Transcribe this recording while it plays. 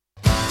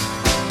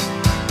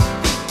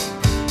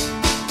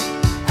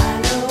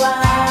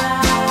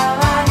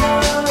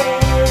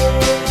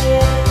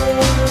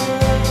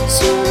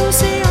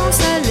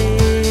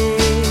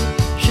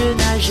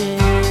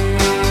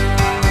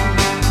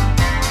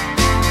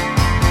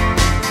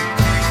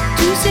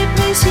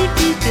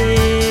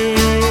précipiter.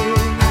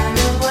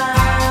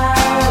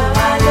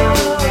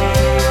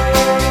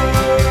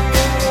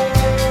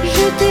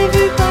 Je t'ai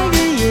vu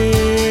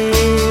bagayer,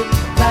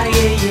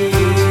 bagayer.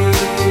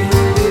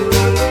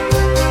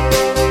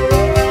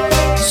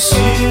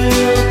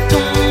 Sur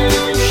ton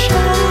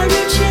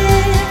chalutier,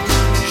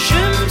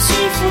 je me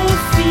suis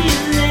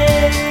faufilé.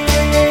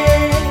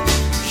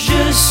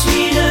 Je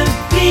suis le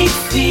big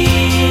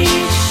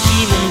fish qui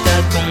monte à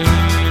ton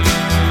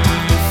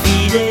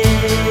filet.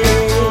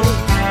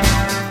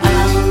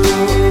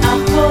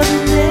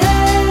 Harponné,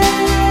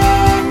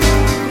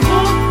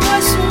 gros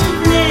poisson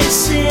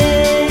blessé.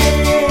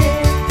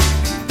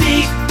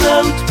 Big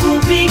boat pour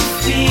big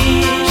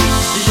fish,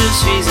 je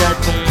suis à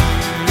ton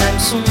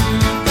hameçon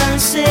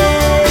pincé.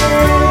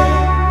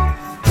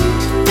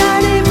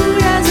 Allez-vous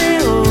à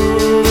zéro.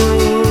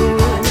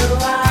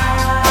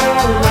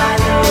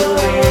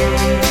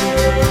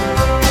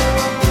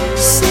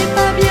 C'est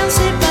pas bien,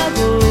 c'est pas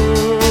beau,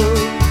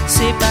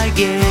 c'est pas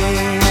gai.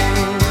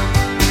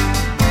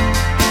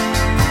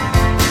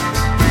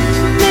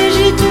 Mais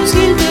j'ai tout ce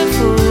qu'il te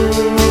faut.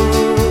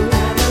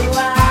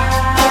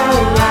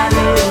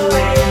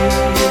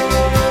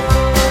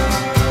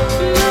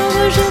 Me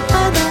rejette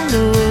pas dans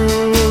l'eau,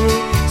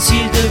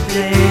 s'il te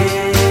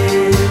plaît.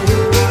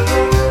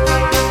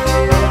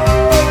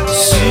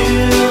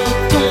 Sur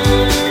ton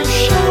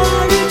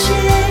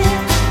chalutier,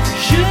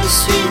 je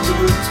suis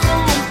tout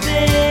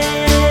trempé.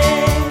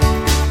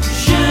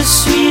 Je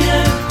suis le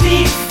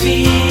big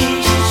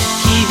fish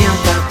qui vient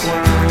d'un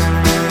coin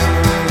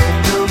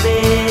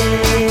nommé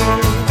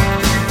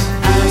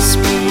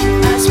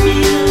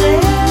Aspiré.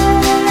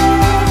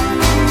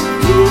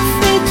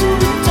 Bouffé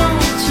tout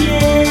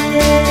entier.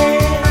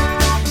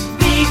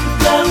 Big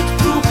boat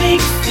pour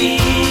big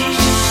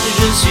fish,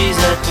 je suis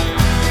à ton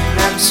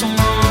hameçon.